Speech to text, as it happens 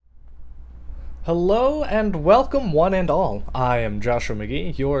Hello and welcome one and all. I am Joshua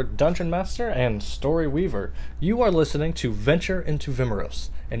McGee, your Dungeon Master and Story Weaver. You are listening to Venture into Vimeros,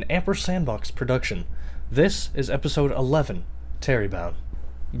 an Amper Sandbox production. This is episode 11, Terrybound.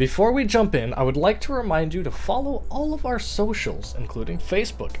 Before we jump in, I would like to remind you to follow all of our socials, including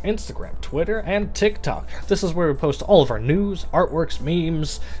Facebook, Instagram, Twitter, and TikTok. This is where we post all of our news, artworks,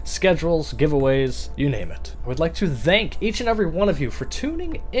 memes, schedules, giveaways, you name it. I would like to thank each and every one of you for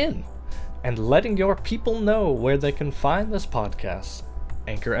tuning in and letting your people know where they can find this podcast.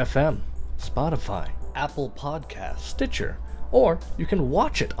 Anchor FM, Spotify, Apple Podcasts, Stitcher, or you can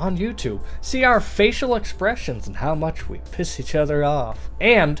watch it on YouTube, see our facial expressions and how much we piss each other off.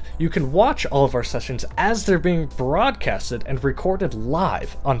 And you can watch all of our sessions as they're being broadcasted and recorded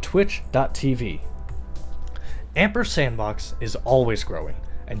live on twitch.tv. Amper Sandbox is always growing,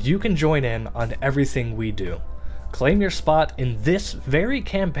 and you can join in on everything we do. Claim your spot in this very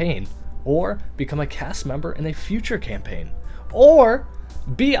campaign, or become a cast member in a future campaign, or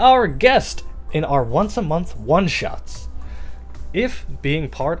be our guest in our once-a-month one-shots. If being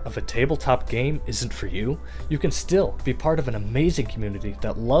part of a tabletop game isn't for you, you can still be part of an amazing community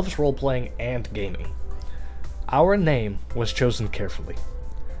that loves role-playing and gaming. Our name was chosen carefully.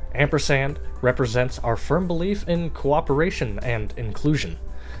 Ampersand represents our firm belief in cooperation and inclusion,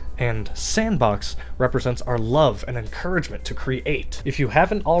 and Sandbox represents our love and encouragement to create. If you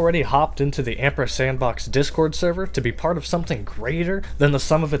haven't already hopped into the Amper Sandbox Discord server to be part of something greater than the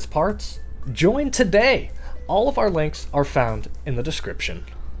sum of its parts, join today! All of our links are found in the description.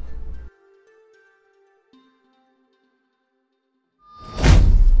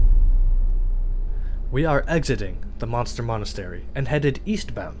 We are exiting the Monster Monastery and headed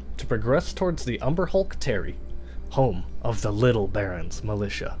eastbound to progress towards the Umberhulk Terry, home of the Little Baron's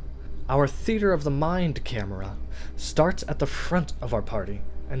militia. Our Theater of the Mind camera starts at the front of our party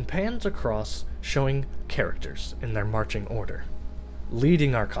and pans across, showing characters in their marching order.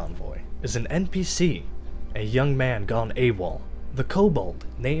 Leading our convoy is an NPC, a young man gone AWOL, the kobold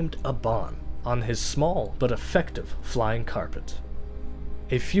named Aban, on his small but effective flying carpet.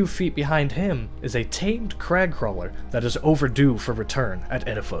 A few feet behind him is a tamed crag crawler that is overdue for return at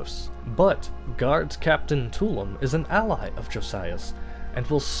Edifos. But Guards Captain Tulum is an ally of Josiah's, and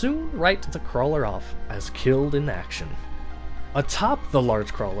will soon write the crawler off as killed in action. Atop the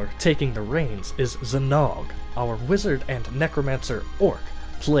large crawler, taking the reins, is Zanog, our wizard and necromancer orc,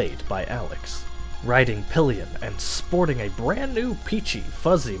 played by Alex. Riding pillion and sporting a brand new peachy,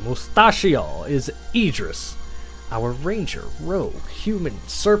 fuzzy mustachio is Idris, our ranger, rogue, human,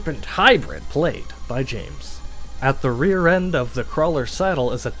 serpent hybrid played by James. At the rear end of the crawler's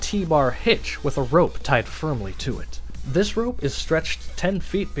saddle is a T-bar hitch with a rope tied firmly to it. This rope is stretched 10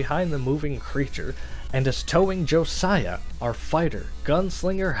 feet behind the moving creature and is towing Josiah, our fighter,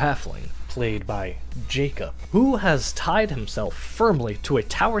 gunslinger halfling, played by Jacob, who has tied himself firmly to a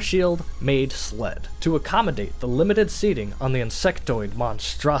tower shield made sled to accommodate the limited seating on the insectoid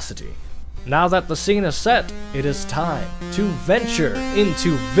monstrosity. Now that the scene is set, it is time to venture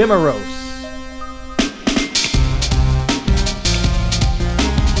into Vimeros.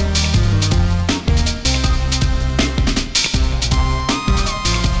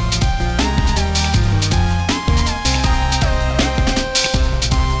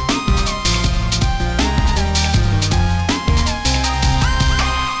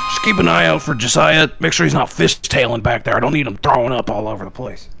 Keep an eye out for Josiah. Make sure he's not fishtailing back there. I don't need him throwing up all over the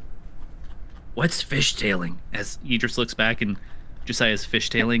place. What's fishtailing? As Idris looks back and Josiah's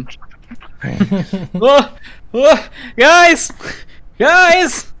fishtailing. Guys!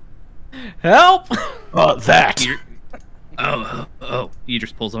 Guys! Help! That.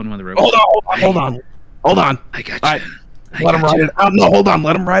 Idris pulls on one of the ropes. Hold on. I got you. Let him ride it out. No, hold on.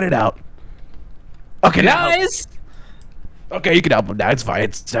 Let him ride it out. Okay, guys! Now. Okay, you can help him now. It's fine. I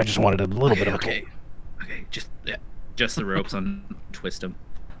just wanted a little bit of a Okay, just the ropes on twist him.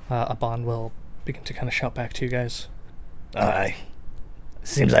 Aban will begin to kind of shout back to you guys.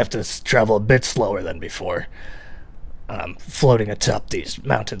 Seems I have to travel a bit slower than before. Floating atop these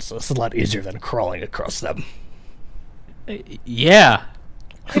mountains, so it's a lot easier than crawling across them. Yeah.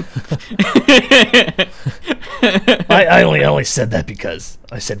 I only said that because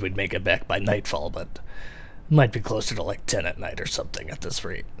I said we'd make it back by nightfall, but might be closer to like 10 at night or something at this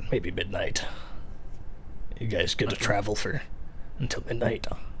rate. Maybe midnight. You guys get to travel for until midnight.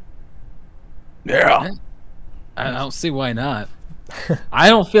 Yeah. I don't see why not. I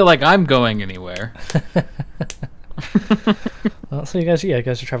don't feel like I'm going anywhere. So you guys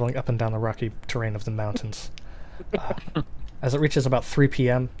are traveling up and down the rocky terrain of the mountains. As it reaches about 3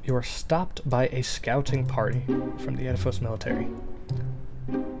 p.m., you are stopped by a scouting party from the Edifos military.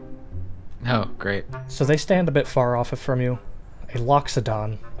 Oh, great. So they stand a bit far off from you. A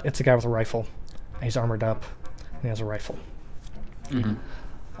Loxodon. It's a guy with a rifle. He's armored up. And he has a rifle.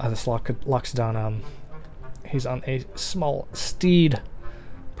 This Loxodon, he's on a small steed.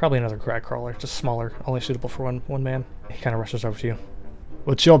 Probably another crag crawler, just smaller, only suitable for one man. He kind of rushes over to you.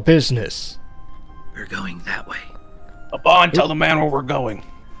 What's your business? We're going that way. Abon, tell the man where we're going.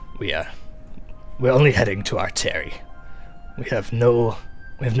 We're only heading to our Terry. We have no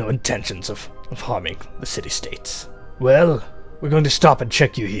intentions of harming the city-states. Well, we're going to stop and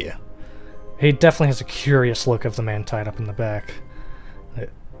check you here. He definitely has a curious look of the man tied up in the back.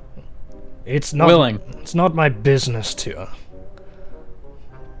 It's not Willing. It's not my business to.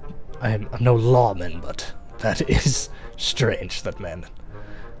 I'm no lawman, but that is strange, that man.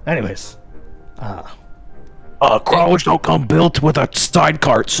 Anyways, Crawlers don't come built with a side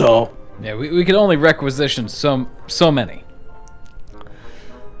cart, so... Yeah, we could only requisition so many.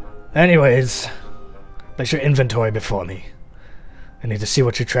 Anyways, place your inventory before me. I need to see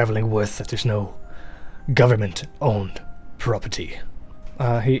what you're traveling with, that there's no government-owned property.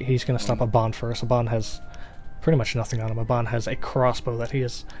 He's going to stop Abon first. Abon has pretty much nothing on him. Abon has a crossbow that he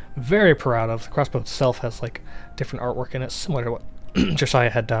is very proud of. The crossbow itself has like different artwork in it, similar to what Josiah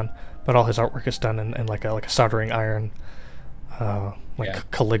had done, but all his artwork is done in like a soldering iron,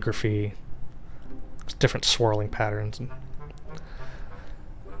 calligraphy, different swirling patterns. And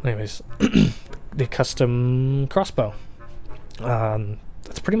anyways, the custom crossbow.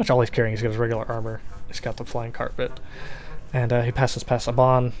 That's pretty much all he's carrying. He's got his regular armor. He's got the flying carpet. And he passes past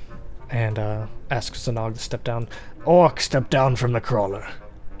Abon and asks Zanog to step down. Orc, step down from the crawler.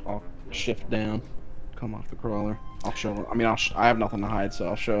 I'll shift down, come off the crawler. I'll show him. I mean, I have nothing to hide, so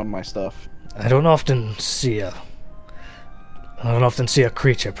I'll show him my stuff. I don't often see a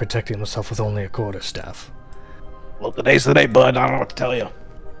creature protecting himself with only a quarterstaff. Well, today's the day, bud. I don't know what to tell you.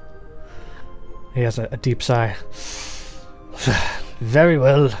 He has a deep sigh. Very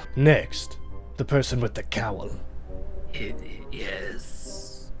well. Next, the person with the cowl.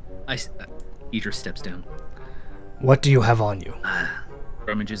 Yes. Idris steps down. What do you have on you?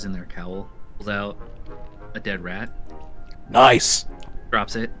 Rummages in their cowl. Pulls out a dead rat. Nice.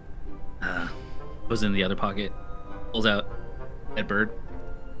 Drops it. Goes in the other pocket. Pulls out dead bird.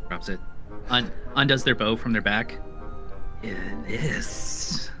 Drops it. Undoes their bow from their back.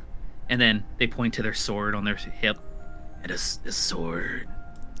 Yes. And then they point to their sword on their hip. And a sword.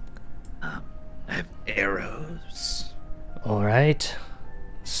 I have arrows. All right.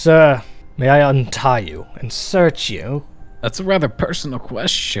 Sir, may I untie you and search you? That's a rather personal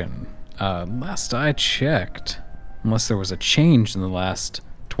question. Last I checked, unless there was a change in the last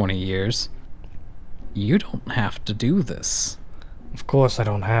 20 years, you don't have to do this. Of course I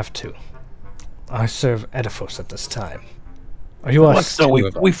don't have to. I serve Edifos at this time. Are you What, so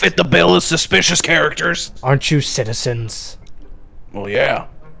we fit the bill as suspicious characters? Aren't you citizens? Well, yeah.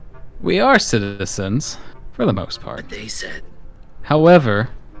 We are citizens, for the most part. They said. However,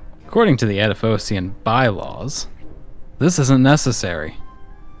 according to the Edifosian bylaws, this isn't necessary.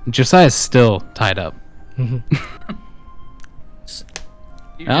 Josiah's still tied up. And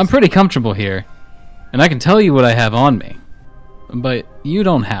I'm pretty comfortable here, and I can tell you what I have on me. But you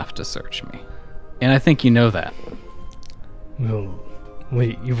don't have to search me. And I think you know that.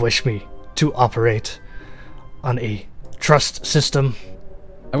 You wish me to operate on a trust system?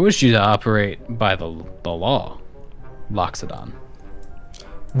 I wish you to operate by the law, Loxodon.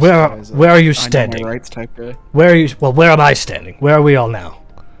 Where are you standing? I know my rights type guy. Where are you? Well, where am I standing? Where are we all now?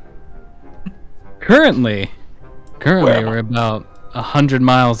 Currently, we're about 100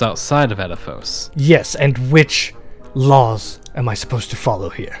 miles outside of Edifos. Yes, and which laws am I supposed to follow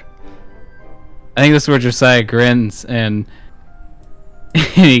here? I think this is where Josiah grins and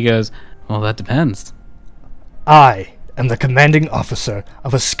he goes, well, that depends. I am the commanding officer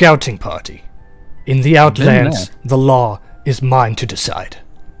of a scouting party. In the Outlands, the law is mine to decide.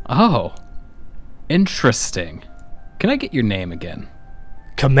 Oh, interesting. Can I get your name again?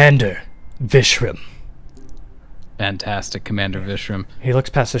 Commander Vishram. Fantastic, Commander Vishram. He looks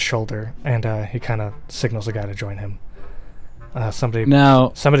past his shoulder and he kind of signals a guy to join him.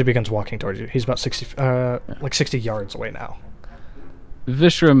 Somebody begins walking towards you. He's about 60 yards away now.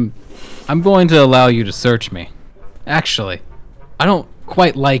 Vishram, I'm going to allow you to search me. Actually, I don't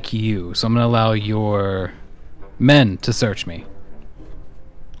quite like you, so I'm going to allow your men to search me.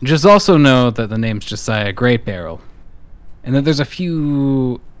 Just also know that the name's Josiah Great Barrel, and that there's a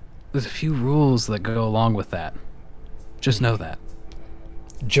few rules that go along with that. Just know that.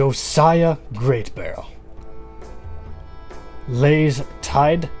 Josiah Greatbarrel lays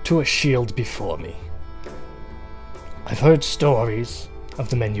tied to a shield before me. I've heard stories of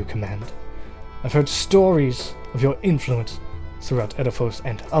the men you command, I've heard stories of your influence throughout Edifos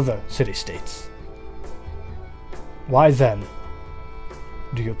and other city-states. Why then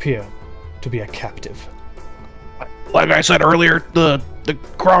do you appear to be a captive? Like I said earlier, the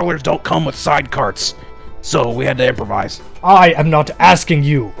crawlers don't come with side carts, so we had to improvise. I am not asking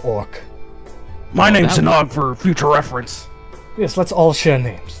you, Orc. My name's Zanog for future reference. Yes, let's all share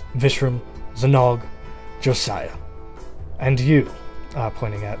names. Vishram, Zanog, Josiah. And you,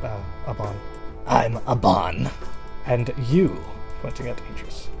 pointing at Aban. I'm Aban. And you, pointing at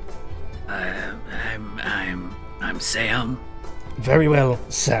Idris. I'm Sam. Very well,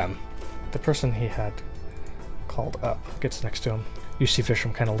 Sam. The person he had called up gets next to him. You see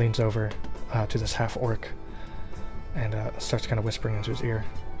Vishram kind of leans over to this half-orc and starts kind of whispering into his ear.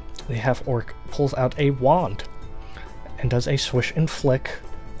 The half-orc pulls out a wand and does a swish and flick.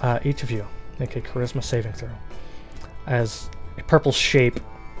 Each of you make a charisma saving throw. As a purple shape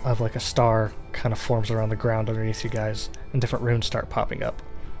of like a star kind of forms around the ground underneath you guys, and different runes start popping up.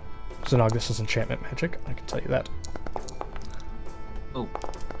 Zanog, this is enchantment magic, I can tell you that. Oh,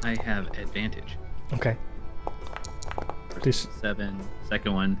 I have advantage. Okay. First 7,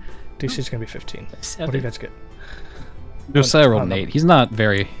 second one. DC's gonna be 15. 7. What do you guys get? Josiah rolled an 8. He's not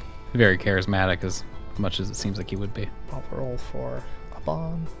very charismatic as much as it seems like he would be. I'll roll for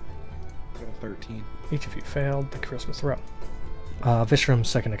Aban. 13. Each of you failed the charisma throw. Vishram's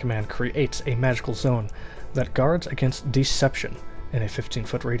second in command creates a magical zone that guards against deception in a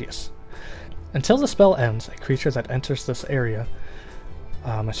 15-foot radius. Until the spell ends, a creature that enters this area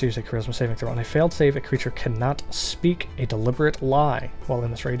must use a charisma saving throw. On a failed save, a creature cannot speak a deliberate lie while in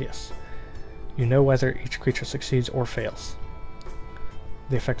this radius. You know whether each creature succeeds or fails.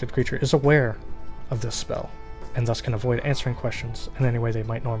 The affected creature is aware of this spell, and thus can avoid answering questions in any way they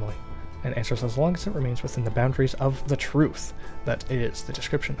might normally, and answers as long as it remains within the boundaries of the truth. That is the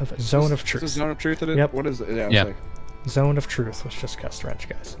description of Zone of Truth. Is this Zone of Truth? Yep. What is it? Yeah. Like, Zone of Truth was just cast wrench,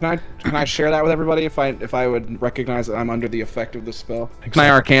 guys. can I share that with everybody if I would recognize that I'm under the effect of this spell? Can I Exactly.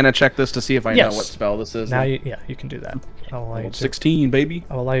 Arcana check this to see if I Yes. know what spell this is? Now, you can do that. I'll allow you to. 16, baby.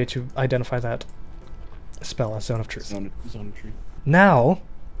 I'll allow you to identify that spell as Zone of Truth. Zone of Truth. Now,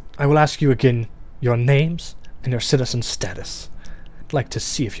 I will ask you again your names and your citizen status. I'd like to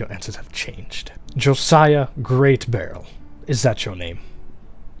see if your answers have changed. Josiah Great Barrel. Is that your name?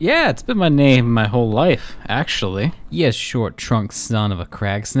 Yeah, it's been my name my whole life, actually. Yes, short trunk son of a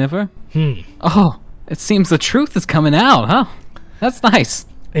crag sniffer. Oh, it seems the truth is coming out, huh? That's nice.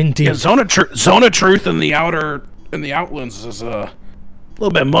 Indeed. Yeah, Zone of Truth in the outlands is a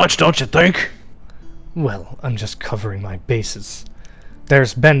little bit much, don't you think? Well, I'm just covering my bases.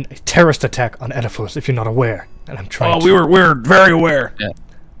 There's been a terrorist attack on Edifos, if you're not aware, and I'm trying to... we're very aware. Yeah.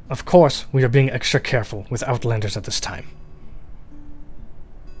 Of course, we are being extra careful with Outlanders at this time.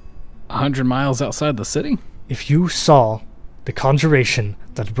 100 miles outside the city? If you saw the conjuration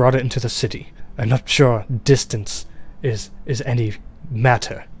that brought it into the city, I'm not sure distance is any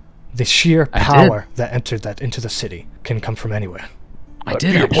matter. The sheer power that entered that into the city can come from anywhere. I To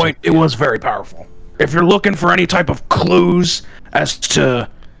did your actually. point, it was very powerful. If you're looking for any type of clues as to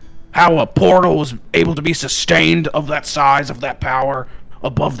how a portal was able to be sustained of that size, of that power,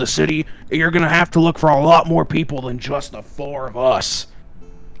 above the city, you're gonna have to look for a lot more people than just the 4 of us.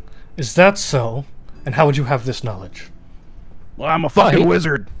 Is that so? And how would you have this knowledge? Well, I'm a fucking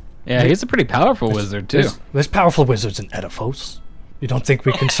wizard. Yeah, he's a pretty powerful wizard, too. There's powerful wizards in Edifos. You don't think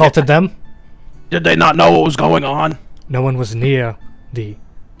we consulted them? Did they not know what was going on? No one was near the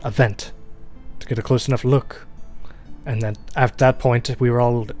event to get a close enough look. And then at that point, we were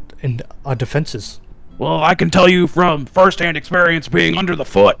all in our defenses. Well, I can tell you from first-hand experience being under the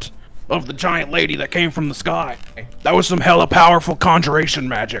foot of the giant lady that came from the sky. That was some hella powerful conjuration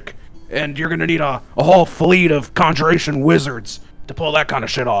magic. And you're gonna need a whole fleet of conjuration wizards to pull that kind of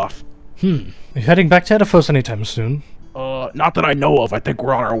shit off. Are you heading back to Edifos anytime soon? Not that I know of. I think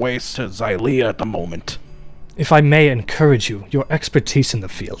we're on our way to Xylea at the moment. If I may encourage you, your expertise in the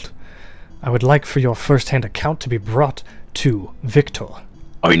field, I would like for your first-hand account to be brought to Victor.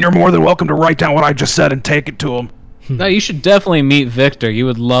 I mean, you're more than welcome to write down what I just said and take it to him. No, you should definitely meet Victor. You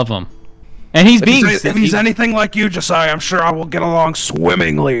would love him. And he's being... If he's anything like you, Josiah, I'm sure I will get along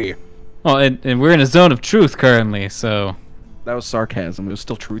swimmingly. Oh, and we're in a zone of truth currently, so... That was sarcasm. It was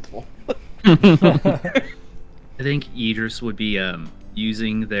still truthful. I think Idris would be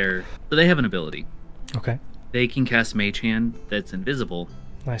using their... So they have an ability. Okay, They can cast Mage Hand that's invisible,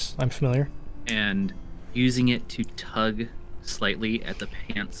 nice. I'm familiar. and using it to tug slightly at the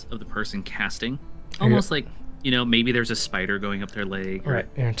pants of the person casting. Almost like, maybe there's a spider going up their leg. Right,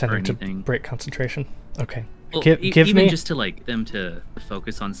 you're intending to anything. break concentration. Okay. Well, give even me just to like them to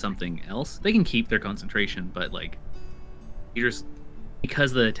focus on something else, they can keep their concentration, but like you just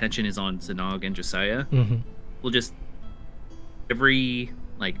because the attention is on Zanog and Josiah, we'll just every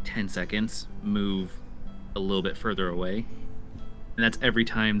like 10 seconds move a little bit further away, and that's every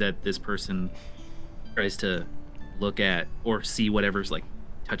time that this person tries to look at or see whatever's like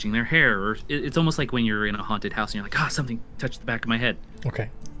touching their hair, or it's almost like when you're in a haunted house and you're like, something touched the back of my head. Okay.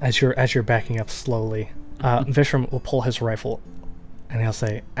 As you're backing up slowly, Vishram will pull his rifle, and he'll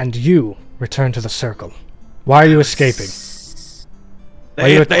say, "And you return to the circle. Why are you escaping?"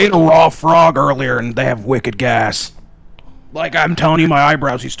 They ate a raw frog earlier, and they have wicked gas. Like I'm telling you, my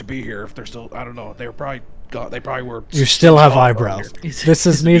eyebrows used to be here. If they're still, I don't know. They were probably they probably were. You still have eyebrows. This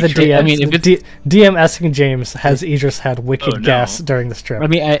is me, the DM. I mean, if DM asking James, has Idris had wicked gas during this trip? I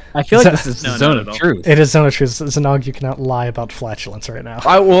mean, I feel like this is the zone of truth. It is zone of truth. Zanog, you cannot lie about flatulence right now.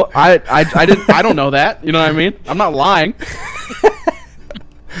 I don't know that. You know what I mean? I'm not lying.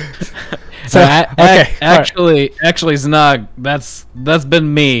 Actually, Znog, that's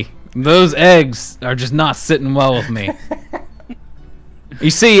been me. Those eggs are just not sitting well with me. You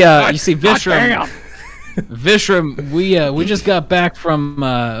see, Vishram. Vishram, we just got back from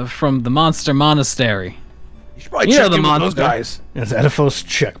the Monster Monastery. You should probably check in with those guys. It's Ediphos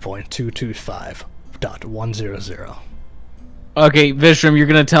checkpoint 225.100. Okay, Vishram, you're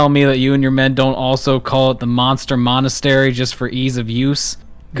gonna tell me that you and your men don't also call it the Monster Monastery just for ease of use?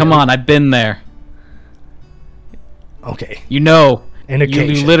 Come on, I've been there. Okay. You know. In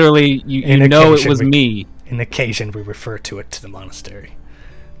occasion. You literally, you know it was me. In occasion, we refer to it to the monastery.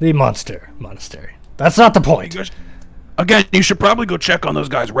 The Monster Monastery. That's not the point. Again, you should probably go check on those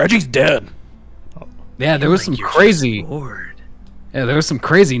guys. Reggie's dead. Yeah, there was some crazy... Yeah, there was some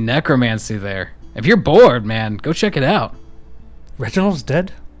crazy necromancy there. If you're bored, man, go check it out. Reginald's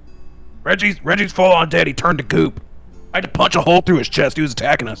dead? Reggie's full on dead. He turned to goop. I had to punch a hole through his chest. He was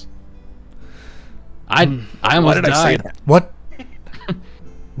attacking us. I almost died. I say that? What?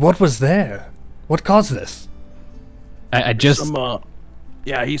 What was there? What caused this? I just...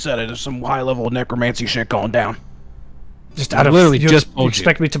 yeah, he said it. There's some high-level necromancy shit going down. Just out of... literally you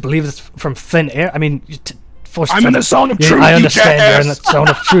expect me to believe this from thin air? I mean... I'm in the zone of truth, I understand you're in the zone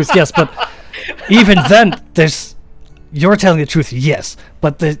of truth, yes, but... Even then, there's... You're telling the truth, yes,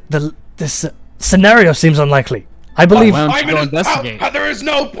 but this scenario seems unlikely. I believe... Why don't you go investigate? There is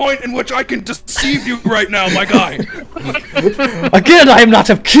no point in which I can deceive you right now, my guy. Again, I am not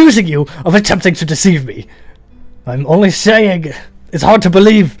accusing you of attempting to deceive me. I'm only saying it's hard to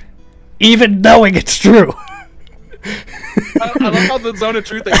believe, even knowing it's true. I love how the zone of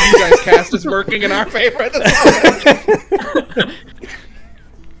truth that you guys cast is working in our favor.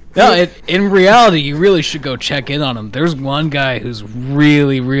 No, in reality, you really should go check in on him. There's one guy who's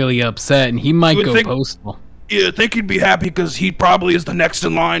really, really upset, and he might go postal. Yeah, I think he'd be happy because he probably is the next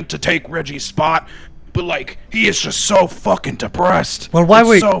in line to take Reggie's spot. But, like, he is just so fucking depressed. Well, why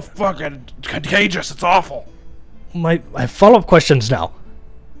it's so fucking contagious. It's awful. My follow-up questions now.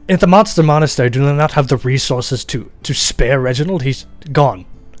 If the Monster Monastery do they not have the resources to spare Reginald, he's gone.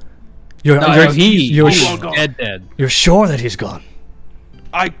 He's dead. You're sure that he's gone?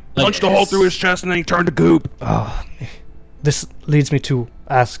 I punched a hole through his chest and then he turned to goop. This leads me to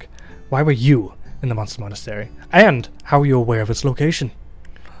ask, why were you in the Monster Monastery? And how were you aware of its location?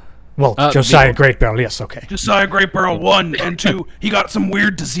 Well, Josiah Great Barrel, yes, okay. Josiah Great Barrel, 1, and 2, he got some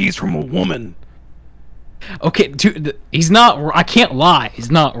weird disease from a woman. Okay, he's not... I can't lie.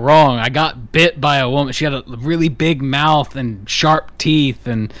 He's not wrong. I got bit by a woman. She had a really big mouth and sharp teeth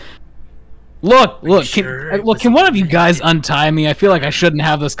and... Look, can one of you guys untie me? I feel like I shouldn't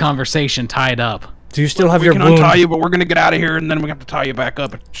have this conversation tied up. Do you still have your wound? We can untie you, but we're going to get out of here, and then we have to tie you back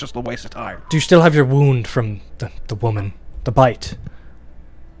up. It's just a waste of time. Do you still have your wound from the woman? The bite?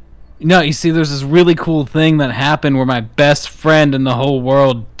 No, you see, there's this really cool thing that happened where my best friend in the whole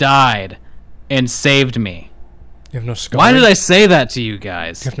world died and saved me. You have no scarring? Why did I say that to you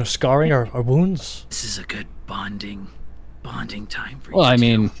guys? You have no scarring or wounds? This is a good bonding time for you. Well, I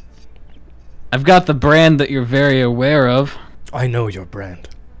mean, I've got the brand that you're very aware of. I know your brand.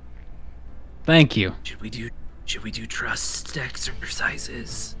 Thank you. Should we do trust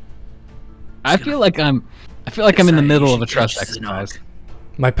exercises? I feel like I'm in the middle of a trust exercise.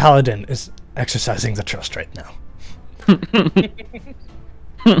 My paladin is exercising the trust right now.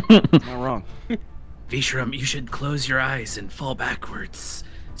 Not wrong. Vishram, you should close your eyes and fall backwards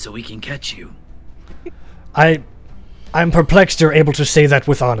so we can catch you. I'm perplexed you're able to say that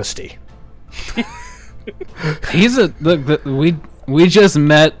with honesty. We just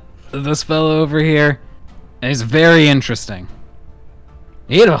met this fellow over here, and he's very interesting.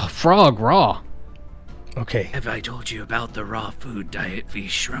 He ate a frog raw. Okay. Have I told you about the raw food diet,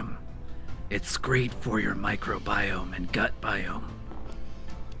 Vishram? It's great for your microbiome and gut biome.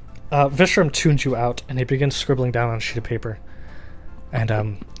 Vishram tunes you out, and he begins scribbling down on a sheet of paper.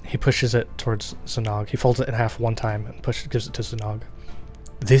 And he pushes it towards Zanog. He folds it in half one time and gives it to Zanog.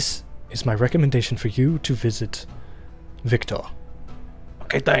 This is my recommendation for you to visit Victor.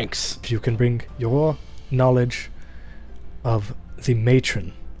 Okay, thanks. If you can bring your knowledge of the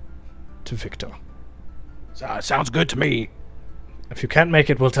matron to Victor. Sounds good to me. If you can't make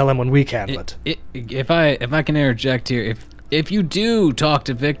it, we'll tell him when we can. But If I can interject here, if you do talk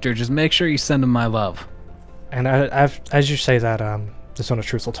to Victor, just make sure you send him my love. and as you say that, the Zone of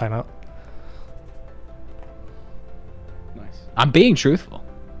Truth will time out. Nice. I'm being truthful.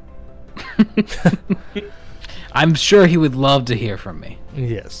 I'm sure he would love to hear from me.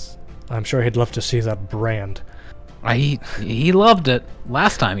 Yes, I'm sure he'd love to see that brand. He loved it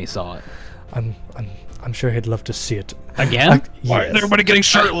last time he saw it. I'm sure he'd love to see it Again? Why is everybody getting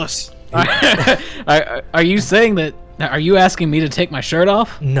shirtless? Are you saying that? Are you asking me to take my shirt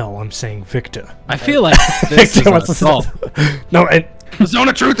off? No, I'm saying Victor. I feel like this is an assault. No, and The Zone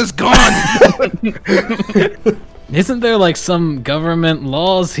of Truth is gone. Isn't there like some government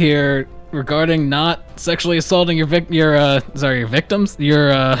laws here regarding not sexually assaulting your victims, your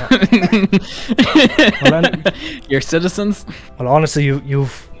citizens? well, honestly,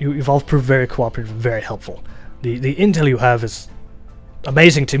 you've all proved very cooperative, very helpful. The intel you have is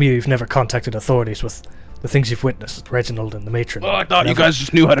amazing to me. You've never contacted authorities with the things you've witnessed, Reginald and the matron. Well, I thought you guys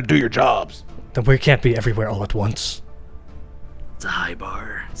just knew how to do your jobs. Then we can't be everywhere all at once. It's a high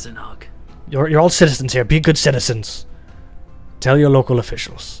bar, Zanog. You're all citizens here. Be good citizens. Tell your local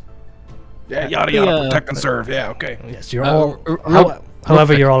officials. Yeah, yada yada, protect and serve. Yeah, okay. Yes, you're all.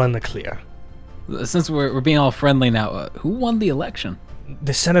 However, you're all in the clear. Since we're being all friendly now, who won the election?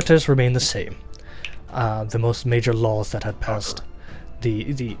 The senators remain the same. The most major laws that had passed,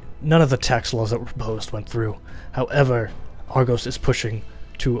 none of the tax laws that were proposed went through. However, Argos is pushing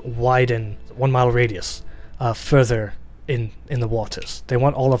to widen 1 mile radius further in the waters. They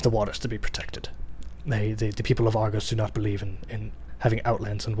want all of the waters to be protected. The people of Argos do not believe in having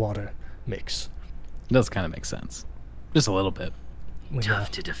outlands and water mix. Does kind of make sense, just a little bit. Tough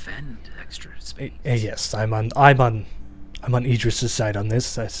to defend extra space. Yes, I'm on Idris's side on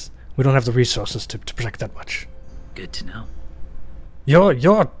this. We don't have the resources to protect that much. Good to know.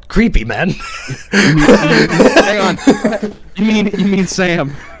 You're creepy, man. Hang on. You mean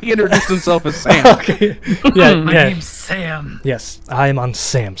Sam? He introduced himself as Sam. Okay. Yeah, My yeah. name's Sam. Yes, I'm on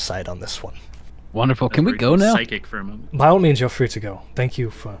Sam's side on this one. Wonderful. Can we go now? Psychic for a moment. By all means, you're free to go. Thank you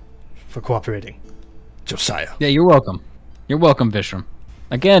for cooperating, Josiah. Yeah, you're welcome. You're welcome, Vishram.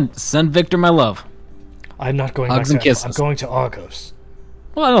 Again, send Victor my love. I'm not going Hugs back and to. kisses. I'm going to Argos.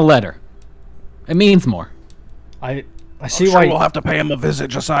 Well, a letter. It means more. I I'm see sure why. we'll have to pay him a visit,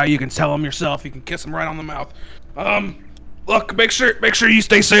 Josiah. You can tell him yourself. You can kiss him right on the mouth. Look, make sure you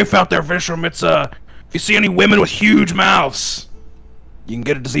stay safe out there, Vishram. It's if you see any women with huge mouths, you can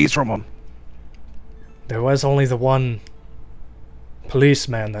get a disease from them. There was only the one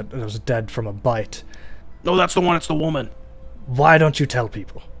policeman that was dead from a bite. No, that's the one. It's the woman. Why don't you tell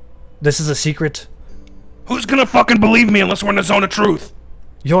people? This is a secret. Who's gonna fucking believe me unless we're in the Zone of Truth?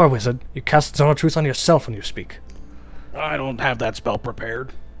 You're a wizard. You cast Zone of Truth on yourself when you speak. I don't have that spell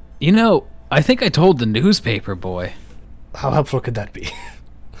prepared. You know, I think I told the newspaper boy. How helpful could that be?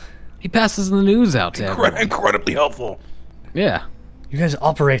 He passes the news out to everyone. Incredibly helpful. Yeah. You guys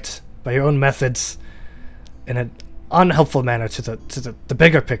operate by your own methods in an unhelpful manner to the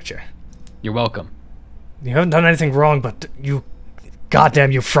bigger picture. You're welcome. You haven't done anything wrong, but you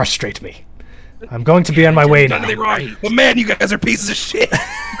frustrate me. I'm going to be on my way now. Nothing wrong. But man, you guys are pieces of shit.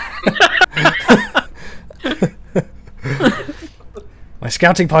 My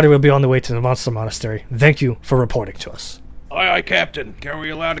scouting party will be on the way to the Monster Monastery. Thank you for reporting to us. Aye, aye, Captain. Are we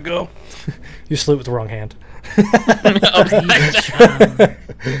allowed to go? You salute with the wrong hand.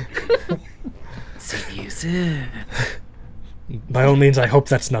 See you soon. By all means, I hope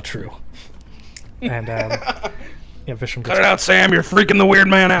that's not true. And, yeah, Vishram Cut it out, Sam. You're freaking the weird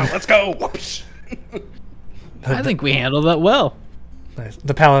man out. Let's go. Whoops. I think we handled that well. Nice.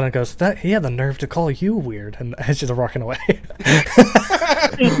 The paladin goes, "That he had the nerve to call you weird," and as she's walking away.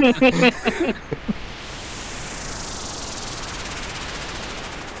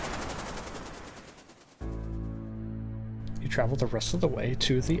 You travel the rest of the way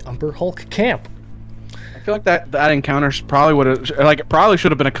to the Umber Hulk camp. I feel like that encounter probably would have, like, it probably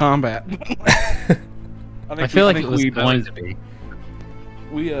should have been a combat. I feel like it was we going to be.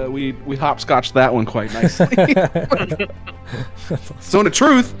 we hopscotched that one quite nicely. Zone of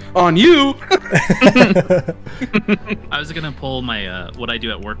truth on you. I was gonna pull my what I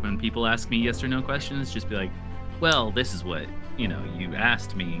do at work when people ask me yes or no questions. Just be like, well, this is what you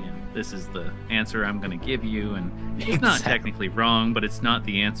asked me, and this is the answer I'm gonna give you, and it's not technically wrong, but it's not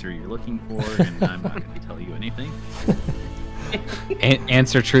the answer you're looking for, and I'm not gonna tell you anything.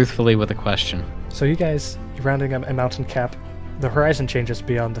 Answer truthfully with a question. So you guys, you're rounding a mountain cap. The horizon changes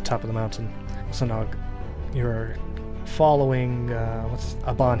beyond the top of the mountain. Sanog, you're following what's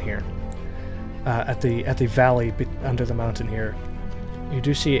Aban here. At the valley under the mountain here, you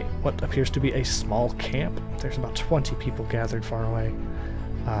do see what appears to be a small camp. There's about 20 people gathered far away,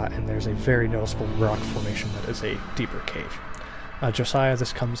 and there's a very noticeable rock formation that is a deeper cave. Josiah,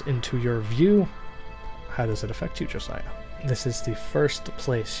 this comes into your view. How does it affect you, Josiah? This is the first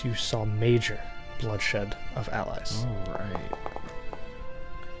place you saw major bloodshed of allies. All right.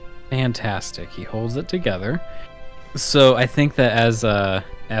 Fantastic. He holds it together. So I think that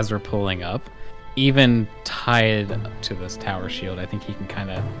as we're pulling up, even tied to this tower shield, I think he can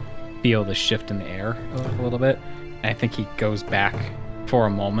kind of feel the shift in the air a little bit. And I think he goes back for a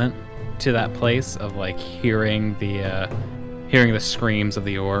moment to that place of like hearing the screams of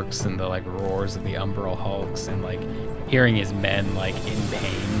the orcs and the like roars of the umbral hulks and like hearing his men like in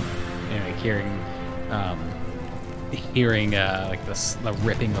pain and like hearing like the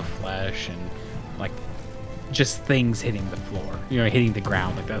ripping of flesh and like just things hitting the floor, hitting the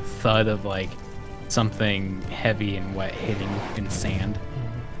ground, like that thud of like something heavy and wet hitting in sand.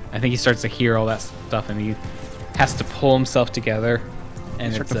 I think he starts to hear all that stuff and he has to pull himself together.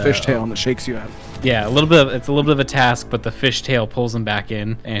 And it's like a fishtail that shakes you out. Yeah, it's a little bit of a task, but the fishtail pulls him back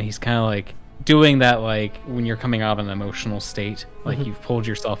in, and he's kind of like doing that, like when you're coming out of an emotional state, like you've pulled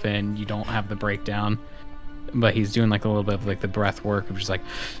yourself in, you don't have the breakdown, but he's doing like a little bit of like the breath work of just like.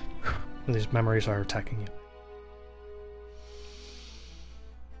 These memories are attacking you.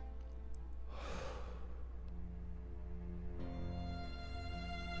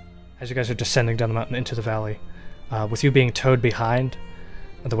 As you guys are descending down the mountain into the valley, with you being towed behind,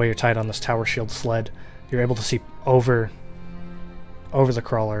 the way you're tied on this tower shield sled, you're able to see over the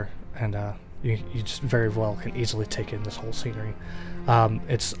crawler, and you just very well can easily take in this whole scenery.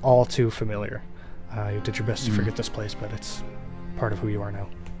 It's all too familiar. You did your best to forget this place, but it's part of who you are now.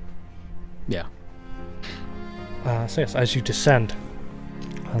 Yeah. So yes, as you descend,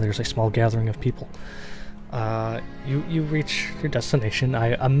 there's a small gathering of people. You reach your destination.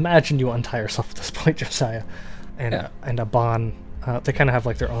 I imagine you untie yourself at this point, Josiah, and Aban. They kind of have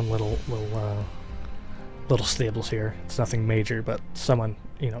like their own little stables here. It's nothing major, but someone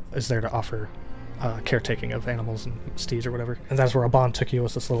is there to offer caretaking of animals and steeds or whatever. And that's where Aban took you,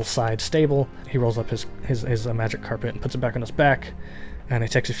 was this little side stable. He rolls up his magic carpet and puts it back on his back, and he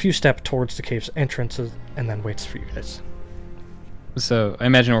takes a few steps towards the cave's entrances and then waits for you guys. So I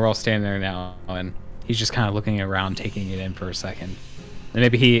imagine we're all standing there now, and he's just kind of looking around, taking it in for a second. And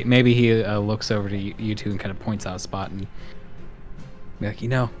maybe he looks over to you two and kind of points out a spot and be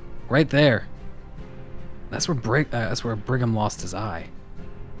like, right there. That's where Brigham lost his eye.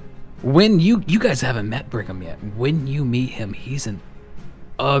 When you guys haven't met Brigham yet. When you meet him, he's an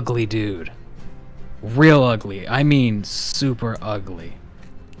ugly dude. Real ugly. I mean, super ugly.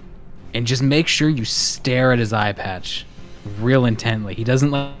 And just make sure you stare at his eye patch real intently. He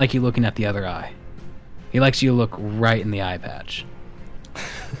doesn't like you looking at the other eye. He likes you to look right in the eye patch.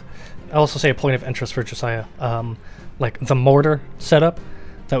 I'll also say a point of interest for Josiah. Like the mortar setup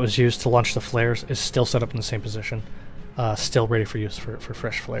that was used to launch the flares is still set up in the same position, still ready for use for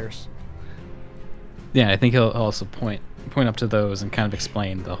fresh flares. Yeah, I think he'll also point up to those and kind of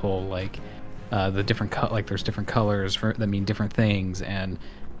explain the whole like the different there's different colors that mean different things, and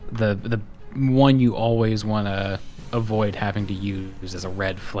the one you always want to avoid having to use is a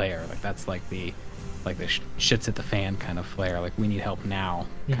red flare. Like that's like the shits at the fan kind of flare. Like we need help now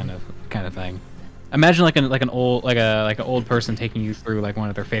kind of thing. Imagine like an old person taking you through like one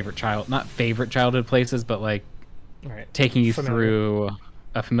of their not favorite childhood places, but like taking you through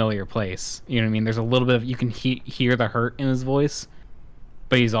a familiar place. You know what I mean? There's a little bit of, you can hear the hurt in his voice,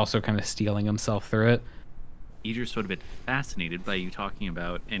 but he's also kind of steeling himself through it. Idris would have been fascinated by you talking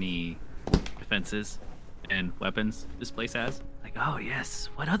about any defenses and weapons this place has. Like, oh yes,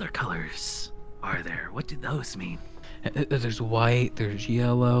 what other colors are there? What do those mean? There's white, there's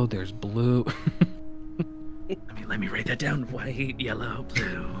yellow, there's blue. Let me write that down. White, yellow,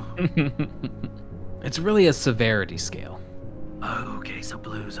 blue. It's really a severity scale. Oh, okay, so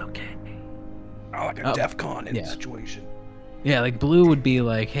blue's okay. Oh, like a DEFCON in situation. Yeah, like blue would be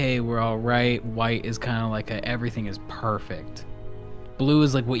like, hey, we're all right. White is kind of like everything is perfect. Blue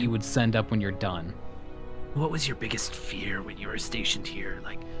is like what you would send up when you're done. What was your biggest fear when you were stationed here?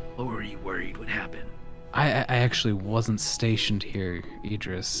 Like, what were you worried would happen? I actually wasn't stationed here,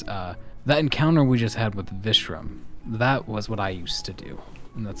 Idris. That encounter we just had with Vishram, that was what I used to do.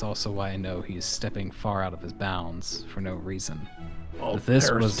 And that's also why I know he's stepping far out of his bounds for no reason. Well, This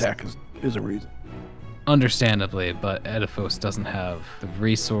terrorist was- attack is a reason. Understandably, but Oedipus doesn't have the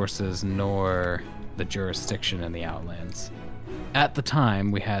resources nor the jurisdiction in the Outlands. At the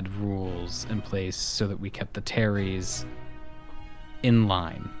time, we had rules in place so that we kept the Terries in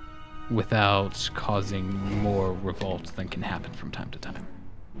line without causing more revolt than can happen from time to time.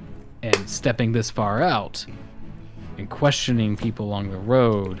 And stepping this far out and questioning people along the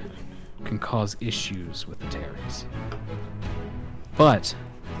road can cause issues with the Terries. But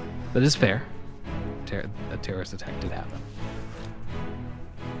that is fair. A terrorist attack did happen.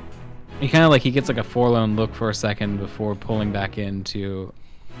 He kind of he gets like a forlorn look for a second before pulling back into,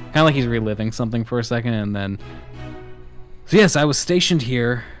 kind of like he's reliving something for a second, and then. So yes, I was stationed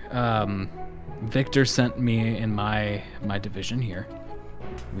here. Victor sent me in my division here.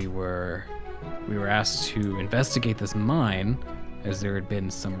 We were asked to investigate this mine, as there had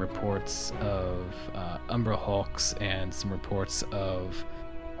been some reports of Umbra Hawks and some reports of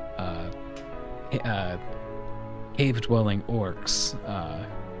cave-dwelling orcs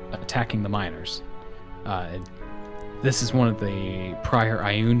attacking the miners. This is one of the prior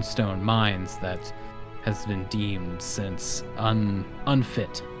Iounstone mines that has been deemed since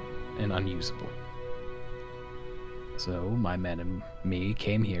unfit and unusable. So my men and me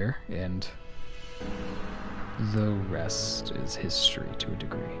came here, and the rest is history to a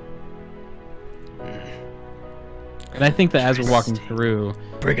degree. And I think that as we're walking through,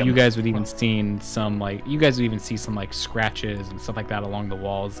 you guys would even see some scratches and stuff like that along the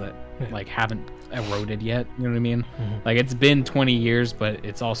walls that haven't eroded yet. You know what I mean? Mm-hmm. Like it's been 20 years, but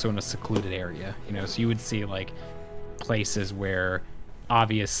it's also in a secluded area. So you would see places where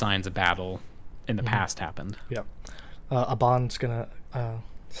obvious signs of battle in the past happened. Yep. Abon's gonna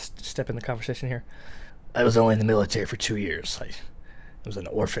step in the conversation here. I was only in the military for 2 years. I was an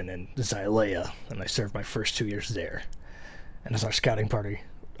orphan in Xylea, and I served my first 2 years there. And as our scouting party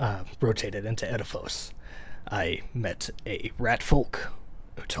rotated into Oedipus, I met a rat folk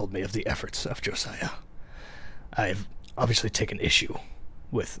who told me of the efforts of Josiah. I've obviously taken issue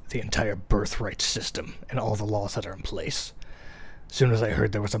with the entire birthright system and all the laws that are in place. As soon as I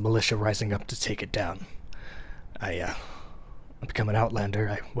heard there was a militia rising up to take it down, I become an outlander.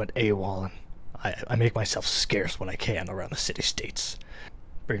 I went AWOL, and I make myself scarce when I can around the city-states.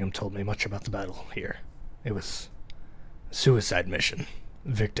 Brigham told me much about the battle here. It was a suicide mission.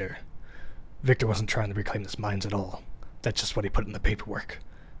 Victor wasn't trying to reclaim this mines at all. That's just what he put in the paperwork.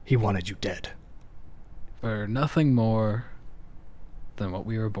 He wanted you dead. For nothing more than what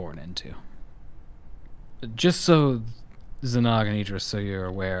we were born into. Just so Zanag and Idris, so you're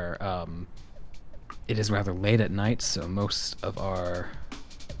aware, it is rather late at night, so most of our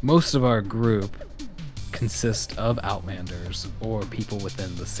group consist of Outlanders or people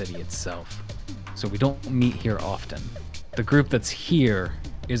within the city itself. So we don't meet here often. The group that's here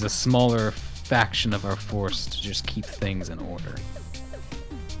is a smaller faction of our force to just keep things in order.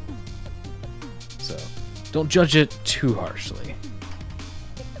 So don't judge it too harshly.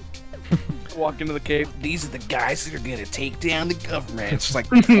 Walk into the cave. These are the guys that are gonna take down the government. It's just like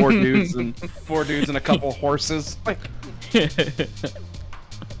four dudes and a couple horses.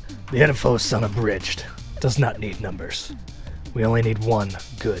 The Oedipus unabridged does not need numbers. We only need one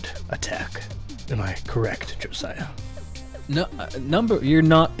good attack. Am I correct, Josiah? No, you're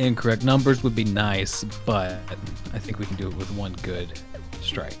not incorrect. Numbers would be nice, but I think we can do it with one good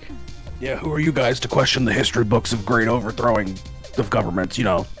strike. Yeah, who are you guys to question the history books of great overthrowing of governments,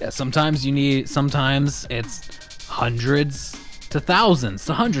 Yeah, sometimes it's hundreds to thousands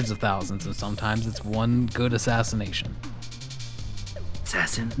to hundreds of thousands, and sometimes it's one good assassination.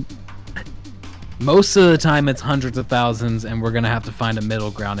 Assassin. Most of the time it's hundreds of thousands, and we're gonna have to find a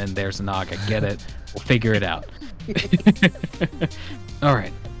middle ground in there, Zanag. I get it. We'll figure it out. All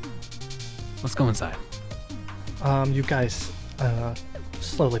right, let's go inside. You guys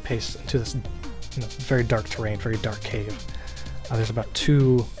slowly pace into this very dark terrain, very dark cave. There's about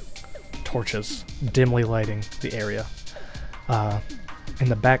 2 torches dimly lighting the area. In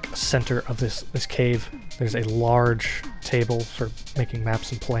the back center of this cave, there's a large table for making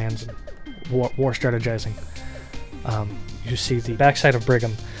maps and plans and war strategizing. You see the backside of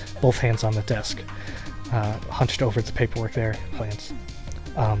Brigham, both hands on the desk, hunched over the paperwork there, plans.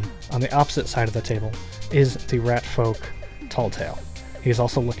 On the opposite side of the table is the rat folk Talltale. He is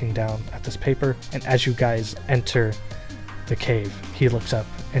also looking down at this paper, and as you guys enter the cave, he looks up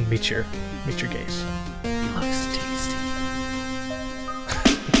and meets your gaze. He looks tasty.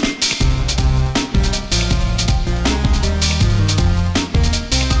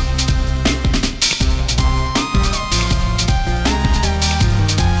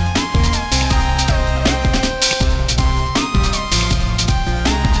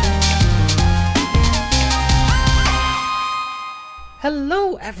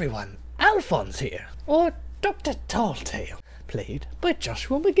 Hello everyone, Alphonse here, or Dr. Talltail, played by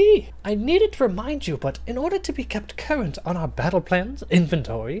Joshua McGee. I needed to remind you, but in order to be kept current on our battle plans,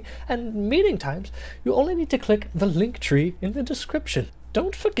 inventory, and meeting times, you only need to click the link tree in the description.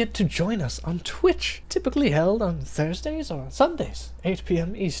 Don't forget to join us on Twitch, typically held on Thursdays or Sundays, 8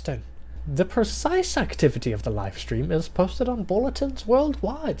 p.m. Eastern. The precise activity of the live stream is posted on bulletins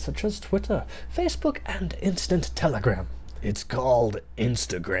worldwide, such as Twitter, Facebook, and Instant Telegram. It's called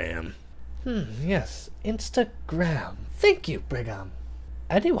Instagram. Yes, Instagram. Thank you, Brigham.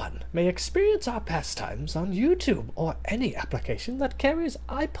 Anyone may experience our pastimes on YouTube or any application that carries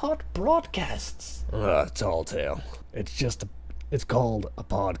iPod broadcasts. Talltale. It's called a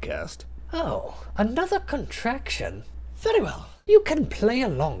podcast. Oh, another contraction. Very well. You can play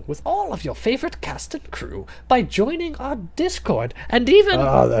along with all of your favorite cast and crew by joining our Discord and even...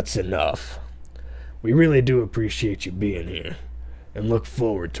 That's enough. We really do appreciate you being here, and look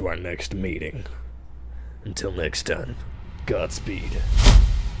forward to our next meeting. Until next time, Godspeed.